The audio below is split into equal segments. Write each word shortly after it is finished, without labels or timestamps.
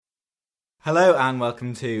Hello and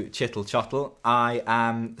welcome to ChittleChottle. I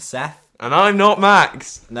am Seth. And I'm not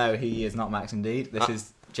Max. No, he is not Max indeed. This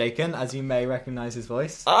is Jacan, as you may recognise his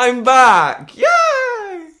voice. I'm back!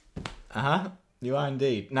 Yay! You are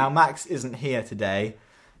indeed. Now, Max isn't here today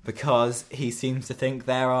because he seems to think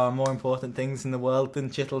there are more important things in the world than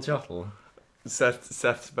ChittleChottle.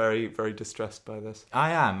 Seth's very, very distressed by this. I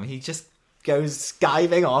am. He just goes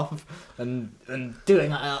skiving off and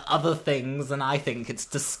doing other things, and I think it's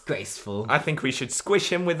disgraceful. I think we should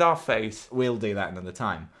squish him with our face. We'll do that another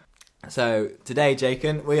time. So, today,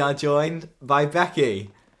 Jacan, we are joined by Becky.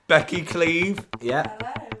 Becky Cleave. Yeah.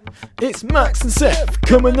 Hello. It's Max and Seth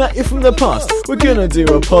coming at you from the past. We're gonna do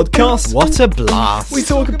a podcast. What a blast. We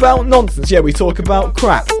talk about nonsense, yeah, we talk about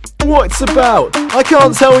crap. What it's about, I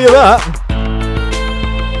can't tell you that.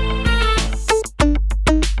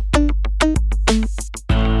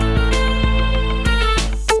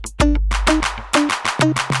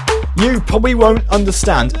 You probably won't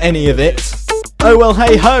understand any of it. Oh well,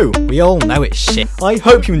 hey ho. We all know it's shit. I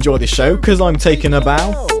hope you enjoy this show, because I'm taking a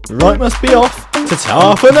bow. Right must be off.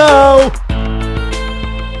 Ta-ta for now.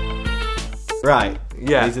 Right.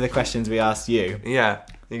 Yeah. These are the questions we asked you. Yeah,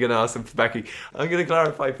 you're going to ask them for Becky. I'm going to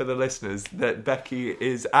clarify for the listeners that Becky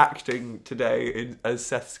is acting today as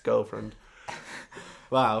Seth's girlfriend.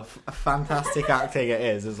 Wow, fantastic acting it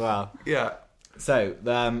is as well. Yeah. So,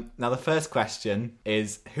 now the first question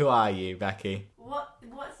is, who are you, Becky? What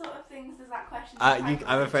sort of things does that question?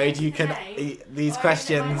 I'm afraid you can. These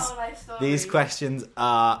questions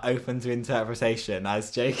are open to interpretation,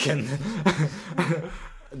 as Jacan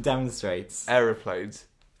demonstrates. Aeroplanes.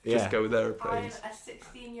 Yeah. Just go with I'm aeroplanes. a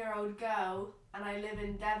 16-year-old girl, and I live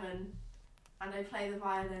in Devon, and I play the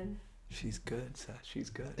violin. She's good, Seth. She's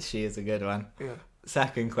good. She is a good one. Yeah.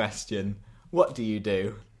 Second question, what do you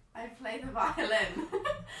do? I play the violin.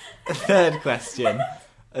 Third question,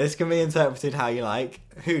 this can be interpreted how you like.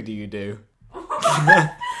 Who do you do?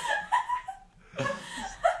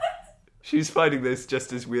 She's finding this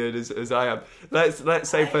just as weird as I am. Let's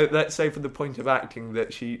say for the point of acting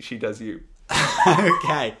that she does you.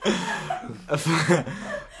 Okay. My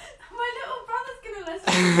little brother's gonna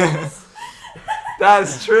listen to this.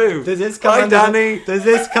 That's true. Does this come Hi, under Danny. Does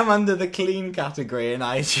this come under the clean category in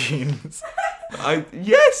iTunes?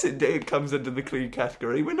 Yes, it comes under the clean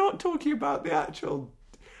category. We're not talking about the actual...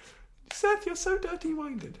 Seth, you're so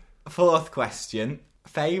dirty-minded. Fourth question,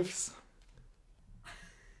 faves?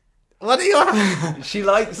 What do you... She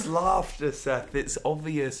likes laughter, Seth. It's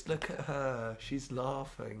obvious. Look at her. She's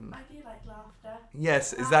laughing. I do like laughter.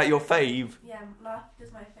 Yes, is that your fave? Yeah,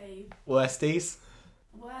 laughter's my fave. Worsties?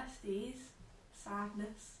 Worsties,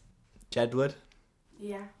 sadness. Jedward?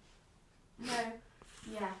 Yeah. No.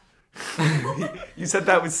 Yeah. You said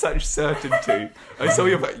that with such certainty. I saw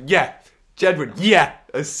your face. Yeah. Jedward, yeah.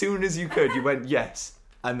 As soon as you could, you went yes.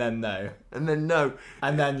 And then no. And then no.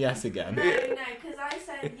 And then yes again. No, because I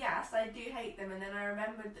said yes, I do hate them, and then I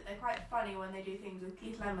remembered that they're quite funny when they do things with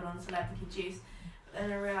Keith Lemon on Celebrity Juice, but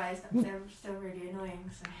then I realised that they're still really annoying,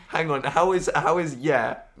 so... Hang on, how is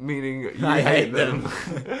yeah meaning you I hate hate them?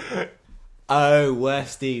 Oh,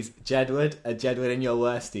 worsties. Jedward? A Jedward in your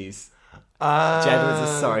worsties?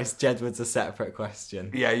 Jedward's a separate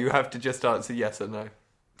question. Yeah, you have to just answer yes or no.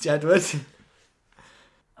 Jedward?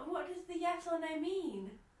 What does the yes or no mean?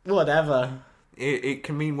 Whatever. It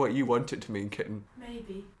can mean what you want it to mean, kitten.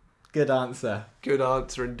 Maybe. Good answer. Good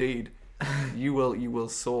answer indeed. You will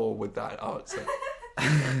soar with that answer.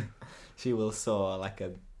 She will soar like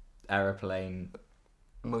a aeroplane.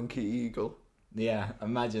 Monkey eagle. Yeah,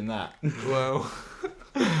 imagine that. Wow.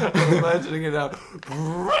 I'm imagining it now.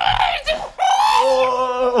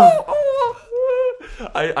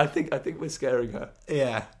 I think we're scaring her.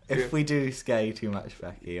 Yeah, if we do scare you too much,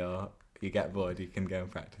 Becky, or you get bored, you can go and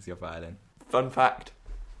practice your violin. Fun fact.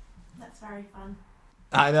 That's very fun.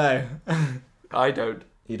 I know. I don't.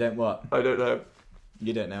 You don't what? I don't know.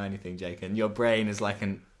 You don't know anything, Jacan. Your brain is like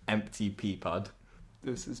an empty pea pod.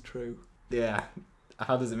 This is true. Yeah.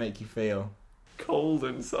 How does it make you feel? Cold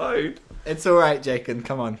inside. It's all right, Jacan.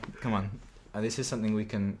 Come on. This is something we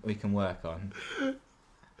can work on. I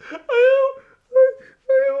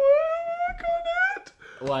work on it.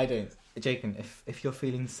 Why don't, Jacan? If you're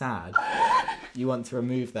feeling sad, you want to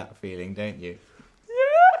remove that feeling, don't you?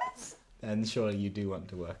 Yes. Then surely you do want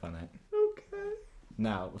to work on it. Okay.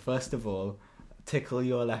 Now, first of all, tickle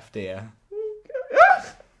your left ear.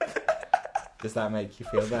 Okay. Does that make you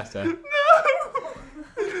feel better? No.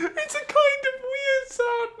 It's a kind of weird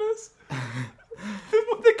sadness.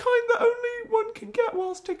 The kind that only one can get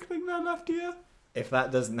whilst tickling their left ear. If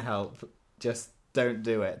that doesn't help, just don't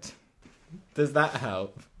do it. Does that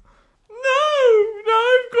help? No,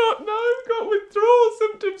 I've got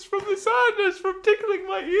sadness from tickling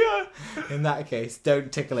my ear. In that case,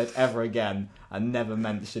 don't tickle it ever again and never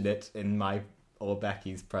mention it in my or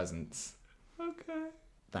Becky's presence. Okay.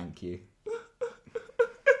 Thank you.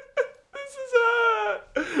 This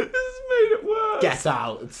has made it worse. Get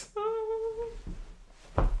out.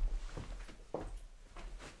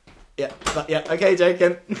 Yeah, okay,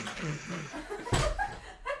 Jacan.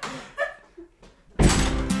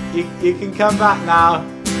 you can come back now.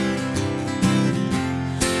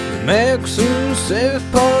 The Max and Safe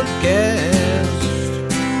podcast.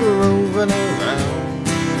 We're moving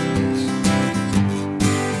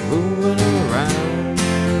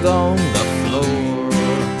around on the floor.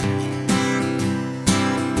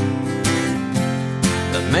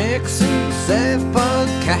 The Max and Safe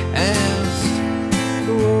podcast.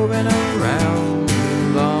 Moving around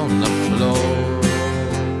on the floor.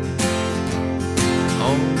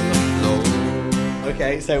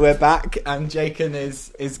 Okay, so we're back, and Jacan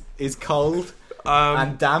is cold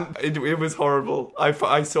and damp. It was horrible.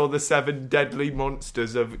 I saw the 7 deadly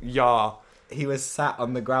monsters of Yar. He was sat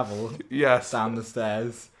on the gravel Yes. down the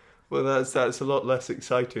stairs. Well, that's a lot less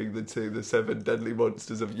exciting than seeing the 7 deadly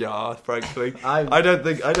monsters of Yar. Frankly, I don't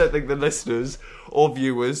think the listeners or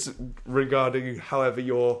viewers, regarding however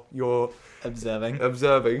you're observing,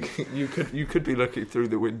 you could be looking through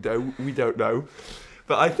the window. We don't know,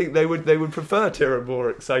 but I think they would prefer to hear a more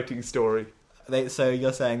exciting story. So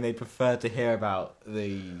you're saying they'd prefer to hear about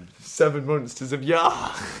the 7 monsters of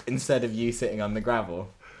Yar instead of you sitting on the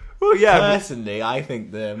gravel? Well, yeah. Personally, I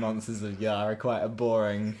think the monsters of Yar are quite a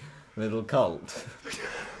boring little cult.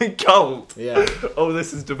 Cult. Yeah. Oh,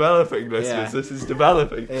 this is developing, listeners. Yeah. This is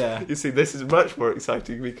developing. Yeah. You see, this is much more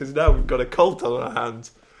exciting because now we've got a cult on our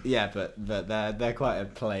hands. Yeah, but they're quite a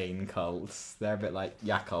plain cult. They're a bit like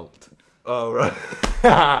Yakult. Oh, right.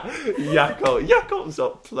 Yakult. Yakult's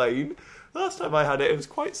not plain. Last time I had it, it was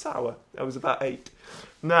quite sour. I was about 8.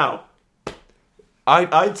 Now,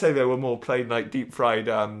 I'd say they were more plain, like deep fried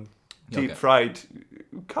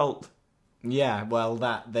cult. Yeah,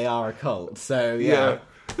 well, they are a cult, so yeah.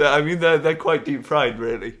 I mean, they're quite deep fried,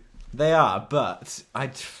 really. They are, but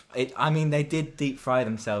I mean, they did deep fry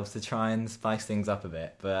themselves to try and spice things up a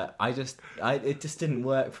bit, but it just didn't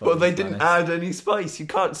work for me. Well, they didn't add any spice. You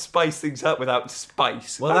can't spice things up without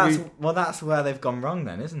spice. Well, that's where they've gone wrong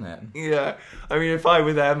then, isn't it? Yeah, I mean, if I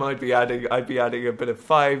were them, I'd be adding a bit of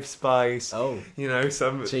 5 spice. Oh,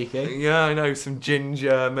 some cheeky. Yeah, I know, some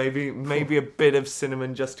ginger, maybe a bit of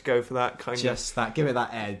cinnamon, just to go for that kind of. Just that, give it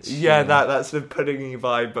that edge. Yeah, that sort of puddingy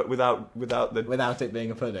vibe, but without it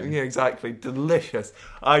being a pudding. Yeah, exactly. Delicious.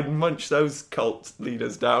 I'd munch those cult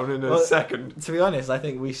leaders down in a second. To be honest, I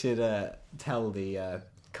think we should tell the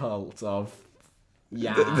cult of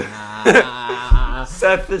the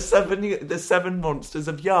 7 monsters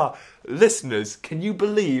of Yar. Listeners, can you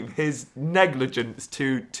believe his negligence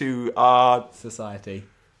to our society?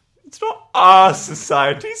 It's not our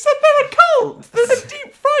society. He said they're a cult. They're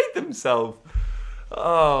deep fried themselves.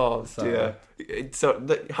 Oh, sorry. Dear. So,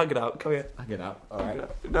 hug it out. Come here. Hug it out. All right.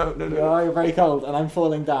 No. You're very cold, and I'm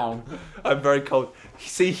falling down. I'm very cold.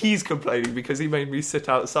 See, he's complaining because he made me sit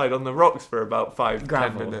outside on the rocks for about 10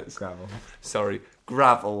 minutes. Gravel. Sorry,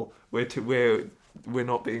 gravel. We're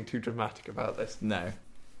not being too dramatic about this. No.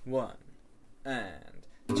 1 and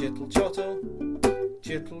ChittleChottle,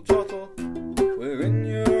 we're in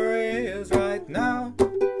your ears right now.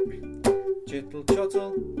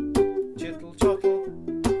 ChittleChottle,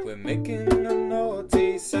 we're making a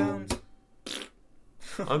naughty sound.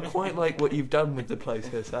 I quite like what you've done with the place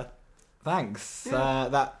here, Seth. Thanks.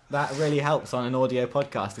 Yeah. That really helps on an audio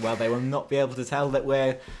podcast where they will not be able to tell that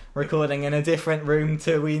we're recording in a different room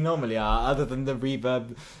to we normally are, other than the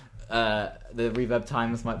reverb. The reverb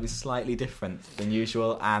times might be slightly different than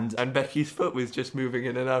usual, and Becky's foot was just moving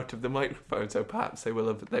in and out of the microphone, so perhaps they will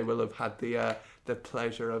have had the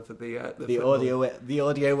pleasure of the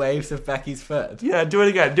audio waves of Becky's foot. Yeah, do it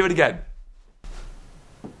again.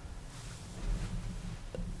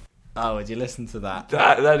 Oh, would you listen to that?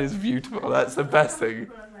 That is beautiful. That's the best thing.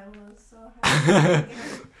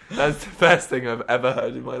 That's the best thing I've ever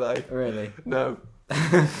heard in my life. Really? No.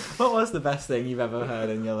 What was the best thing you've ever heard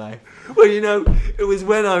in your life? Well, it was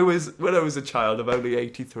when I was a child. I'm only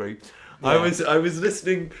 83. Yeah. I was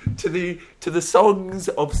listening to the songs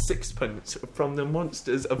of Sixpence from the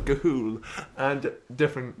Monsters of Ga'Hoole and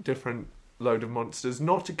different load of monsters.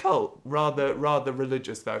 Not a cult, rather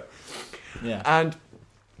religious though. Yeah. And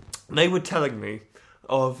they were telling me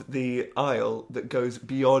of the aisle that goes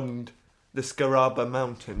beyond the Scaraba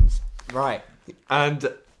Mountains. Right. And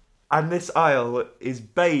this aisle is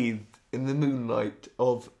bathed in the moonlight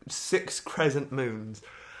of 6 crescent moons.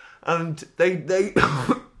 And they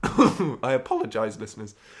I apologise,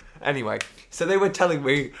 listeners. Anyway, so they were telling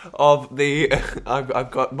me of the...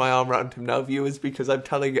 I've got my arm around him now, viewers, because I'm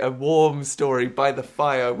telling a warm story by the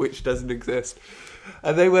fire, which doesn't exist.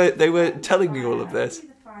 And they were telling me all of this.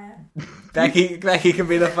 Becky can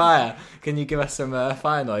be the fire. Can you give us some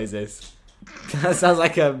fire noises? That sounds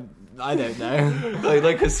like I don't know.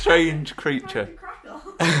 like a strange creature.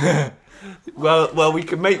 Well, we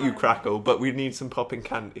can make you crackle, but we need some popping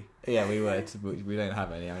candy. Yeah, we would. We don't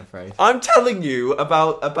have any, I'm afraid. I'm telling you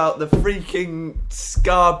about the freaking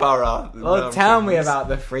Scarborough. Well, tell me about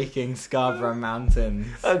the freaking Scarborough Mountains.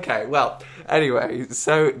 Okay, well, anyway,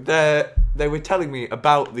 so they were telling me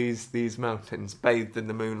about these mountains bathed in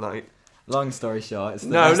the moonlight. Long story short, it's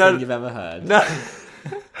the best thing you've ever heard. No,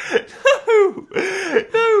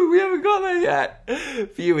 we haven't got there yet.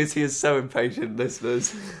 Viewers, he is so impatient,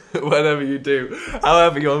 listeners. Whatever you do,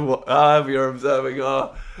 however you're observing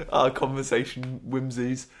our conversation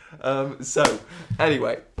whimsies. So,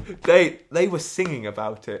 anyway, they were singing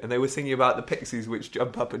about it, and they were singing about the pixies which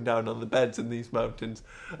jump up and down on the beds in these mountains,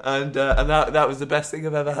 and that was the best thing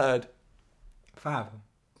I've ever heard. Fab.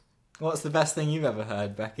 What's the best thing you've ever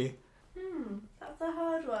heard, Becky? That's a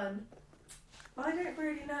hard one. I don't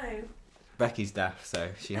really know. Becky's deaf, so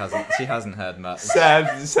she hasn't heard much.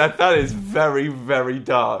 Seth, that is very, very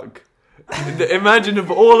dark. Imagine of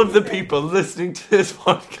all of the people listening to this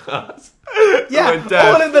podcast. Yeah,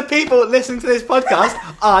 all of the people listening to this podcast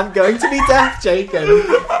aren't going to be deaf,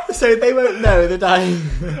 Jacan. So they won't know that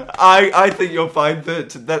I think you'll find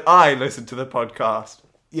that I listen to the podcast.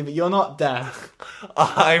 Yeah, but you're not deaf.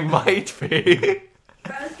 I might be.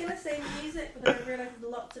 I was going to say music, but then I realised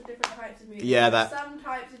there's lots of different types of music. Yeah, There's some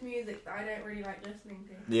types of music that I don't really like listening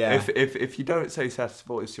to. Yeah. If you don't say Seth's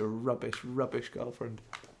voice, you're a rubbish girlfriend.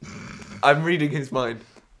 I'm reading his mind.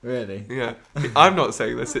 Really? Yeah. I'm not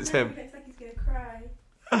saying this, it's him. He looks like he's going to cry.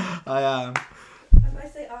 I am. If I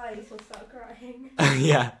say eyes, he'll start crying.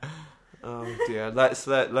 Yeah. Oh dear. Let's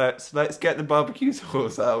get the barbecue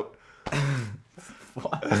sauce out.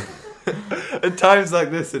 What? At times like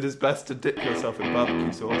this, it is best to dip yourself in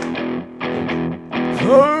barbecue sauce.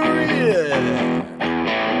 Oh yeah!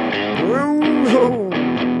 Woo-hoo.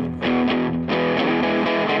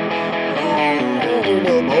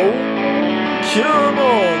 Come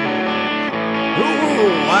on!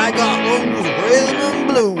 Ooh, I got those rhythm and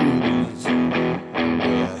blues.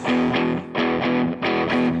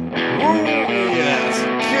 Oh yes,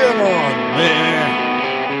 come on, man!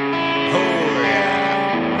 Oh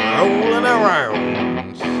yeah, rolling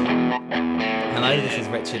around. Hello, this is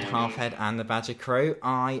Richard Halfhead and the Badger Crew.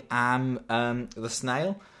 I am the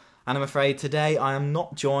Snail, and I'm afraid today I am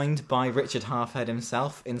not joined by Richard Halfhead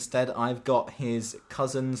himself. Instead, I've got his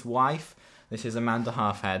cousin's wife. This is Amanda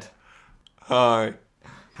Halfhead. Hi.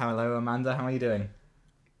 Hello, Amanda. How are you doing?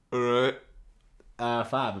 Alright.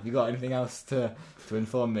 Fab. Have you got anything else to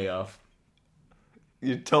inform me of?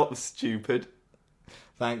 You're top stupid.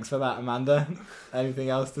 Thanks for that, Amanda. Anything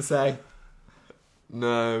else to say?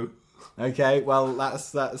 No. Okay, well,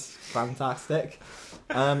 that's fantastic.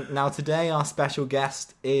 Now, today our special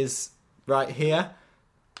guest is right here.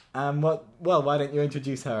 Why don't you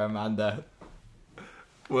introduce her, Amanda?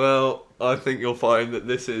 Well, I think you'll find that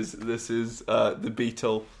this is the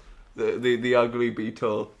beetle, the ugly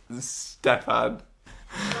beetle, Stefan.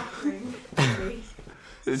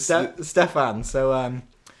 Stefan, so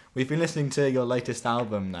we've been listening to your latest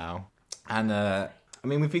album now, and I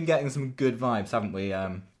mean, we've been getting some good vibes, haven't we?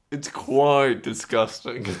 It's quite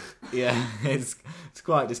disgusting. Yeah, it's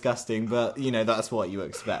quite disgusting, but you know that's what you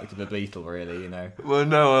expect of a beetle, really. You know. Well,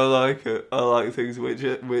 no, I like it. I like things which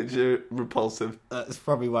are repulsive. That's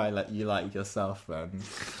probably why you like yourself, then.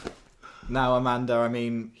 Now, Amanda, I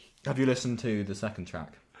mean, have you listened to the second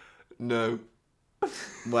track? No.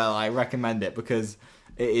 Well, I recommend it because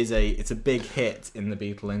it's a big hit in the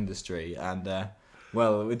Beatle industry, and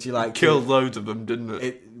well, would you like killed loads of them, didn't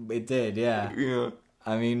it? It did, yeah. Yeah.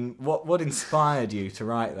 I mean, what inspired you to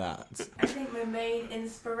write that? I think my main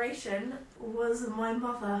inspiration was my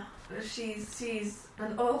mother. She's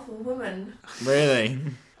an awful woman. Really?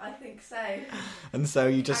 I think so. And so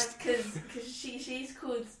you just because she's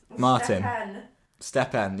called Martin.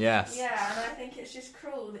 Stepan. Yes. Yeah, and I think it's just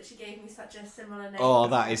cruel that she gave me such a similar name. Oh, to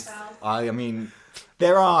that is. myself. I mean,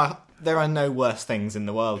 there are no worse things in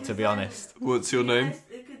the world, to be honest. What's your name?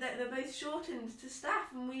 They're both shortened to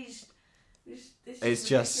Staff, and It's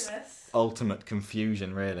just ridiculous. ultimate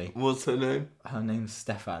confusion, really. What's her name? Her name's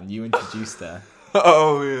Stefan. You introduced her.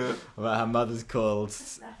 Oh, yeah. Well, her mother's called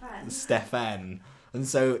Stefan. And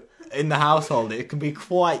so, in the household, it can be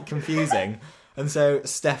quite confusing. And so,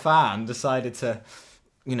 Stefan decided to,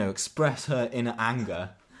 express her inner anger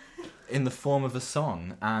in the form of a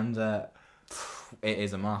song, and it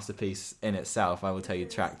is a masterpiece in itself. I will tell you,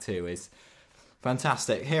 track 2 is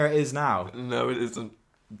fantastic. Here it is now. No, it isn't.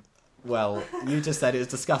 Well, you just said it was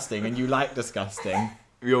disgusting, and you like disgusting.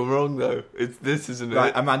 You're wrong, though. This isn't Right,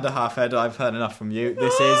 it. Amanda Halfhead, I've heard enough from you.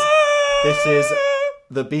 This is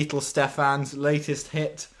the Beatles Stefan's latest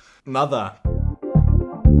hit, Mother.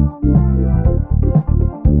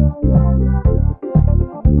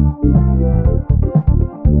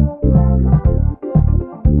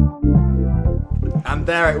 And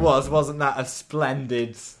there it was. Wasn't that a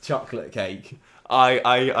splendid chocolate cake? I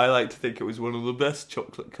like to think it was one of the best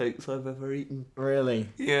chocolate cakes I've ever eaten. Really?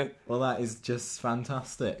 Yeah. Well, that is just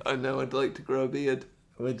fantastic. I know I'd like to grow a beard.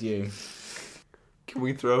 Would you? Can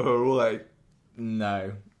we throw her away?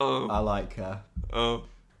 No. Oh. I like her. Oh.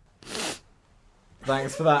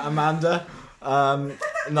 Thanks for that, Amanda.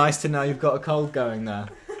 Nice to know you've got a cold going there.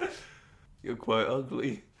 You're quite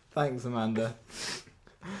ugly. Thanks, Amanda.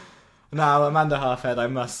 Now, Amanda Halfhead, I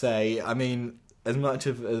must say, I mean, as much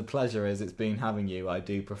of a pleasure as it's been having you, I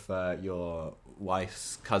do prefer your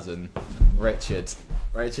wife's cousin, Richard.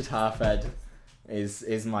 Richard Halfhead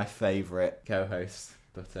is my favourite co-host.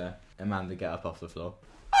 But, Amanda, get up off the floor.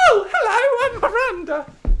 Oh, hello, I'm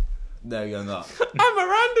Miranda. No, you're not. I'm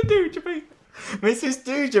Miranda Dewdeby. Mrs.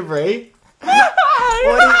 Dewdeby?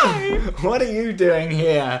 Hi. What are you doing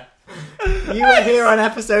here? You were here on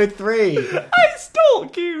episode 3. I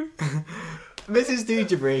stalk you. Mrs.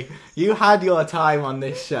 Dewdeby, you had your time on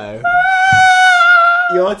this show.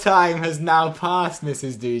 Your time has now passed,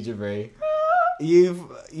 Mrs. Dewdeby.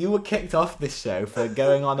 You were kicked off this show for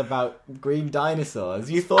going on about green dinosaurs.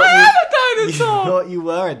 You thought I'm a you dinosaur. thought you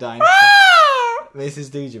were a dinosaur. Mrs.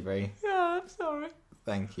 Dewdeby, Yeah, I'm sorry.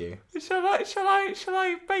 thank you. Shall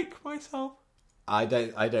I bake myself? I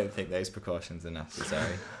don't think those precautions are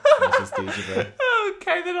necessary, Mrs. Dewdeby.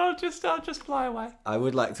 Okay, then I'll just fly away. I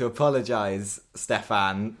would like to apologise,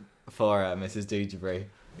 Stefan, for Mrs. Dewdeby.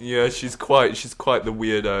 Yeah, she's quite the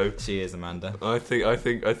weirdo. She is, Amanda. I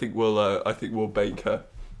think we'll bake her.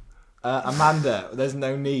 Amanda, there's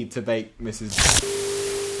no need to bake Mrs.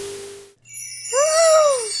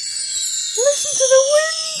 Listen to the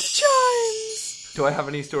wind chimes. Do I have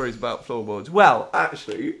any stories about floorboards? Well,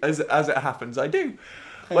 actually, as it happens, I do.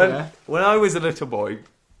 When I was a little boy,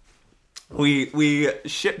 we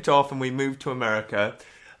shipped off and we moved to America.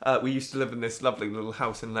 We used to live in this lovely little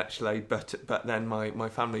house in Lechley, but then my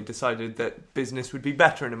family decided that business would be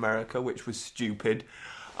better in America, which was stupid.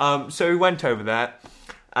 So we went over there,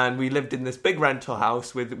 and we lived in this big rental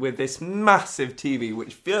house with this massive TV,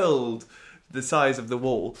 which filled the size of the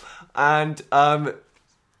wall. And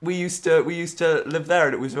we used to live there,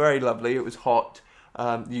 and it was very lovely. It was hot.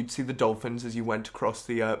 You'd see the dolphins as you went across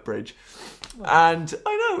the bridge, and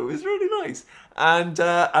I know it was really nice. And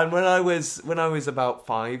when I was about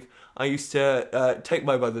 5, I used to take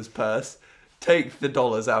my mother's purse, take the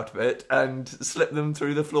dollars out of it, and slip them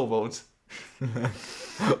through the floorboards.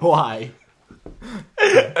 Why?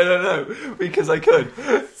 I don't know, because I could.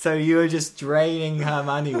 So you were just draining her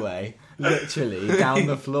money away, literally, down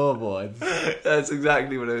the floorboards. That's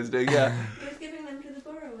exactly what I was doing. Yeah. He was giving them to the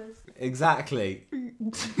borrowers. Exactly.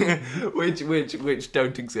 which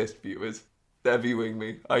don't exist, viewers. They're viewing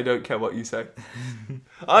me. I don't care what you say.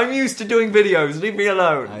 I'm used to doing videos. Leave me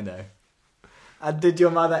alone. I know. And did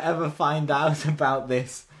your mother ever find out about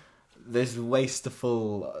this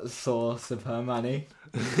wasteful source of her money?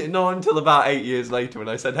 Not until about 8 years later when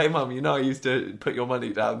I said, "Hey, Mum, you know I used to put your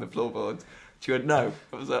money down the floorboards." She went, "No."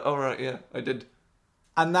 I was like, "All right, yeah, I did."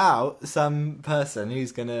 And now some person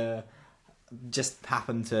who's gonna just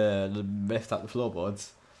happen to lift up the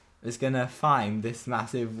floorboards is gonna find this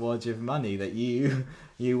massive wad of money that you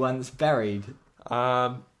once buried.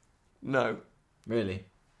 No. Really?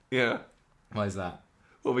 Yeah. Why is that?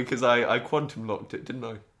 Well, because I quantum locked it, didn't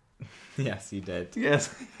I? Yes, you did.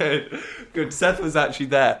 Yes. Good. Seth was actually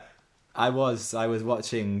there. I was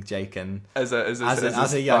watching Jacan As a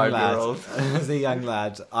young lad. 5-year-old. As a young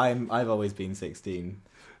lad, I've always been 16.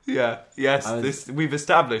 Yeah. Yes. We've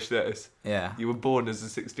established this. Yeah. You were born as a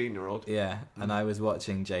 16-year-old. Yeah, and I was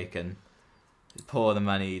watching Jacan pour the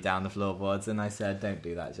money down the floorboards, and I said, "Don't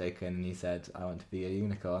do that, Jacan." And he said, "I want to be a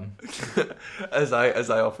unicorn." as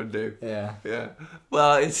I often do. Yeah. Yeah.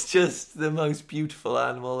 Well, it's just the most beautiful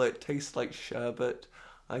animal. It tastes like sherbet.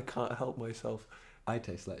 I can't help myself. I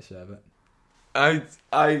taste like sherbet. I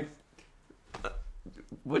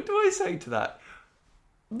what do I say to that?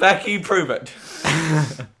 Becky, prove it.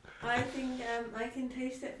 I think I can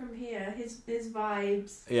taste it from here. His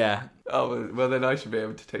vibes. Yeah. Oh, well then I should be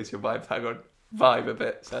able to taste your vibe. Hang on. Vibe a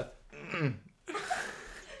bit, Seth. Did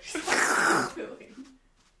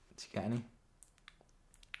you Get any?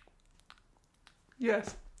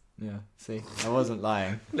 Yes. Yeah, see, I wasn't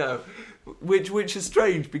lying. No. Which is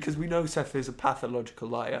strange because we know Seth is a pathological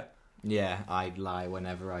liar. Yeah, I lie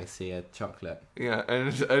whenever I see a chocolate. Yeah,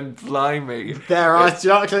 and blimey. There are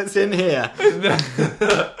chocolates in here.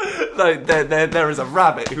 Like there is a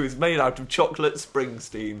rabbit who is made out of chocolate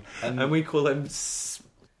Springsteen, and we call him.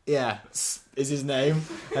 Yeah, is his name,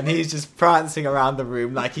 and he's just prancing around the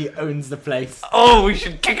room like he owns the place. Oh, we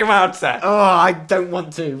should kick him out, Seth. Oh, I don't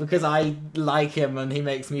want to because I like him and he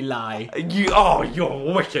makes me lie.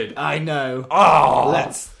 You're wicked. I know. Oh,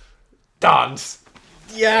 Let's dance.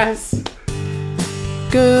 Yes.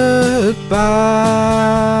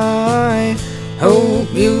 Goodbye.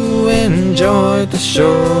 Hope you enjoyed the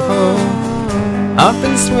show. I've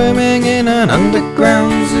been swimming in an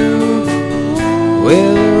underground zoo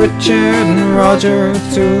with Richard and Roger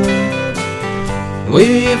too.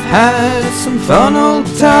 We've had some fun old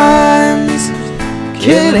times,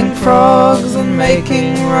 killing frogs and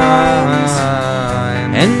making rhymes.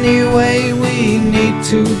 Anyway, we need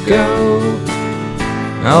to go.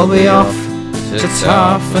 I'll be off to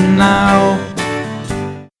tar for now.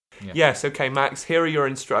 Yes, okay, Max, here are your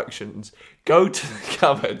instructions. Go to the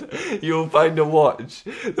cupboard, you'll find a watch.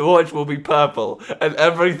 The watch will be purple, and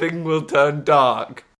everything will turn dark.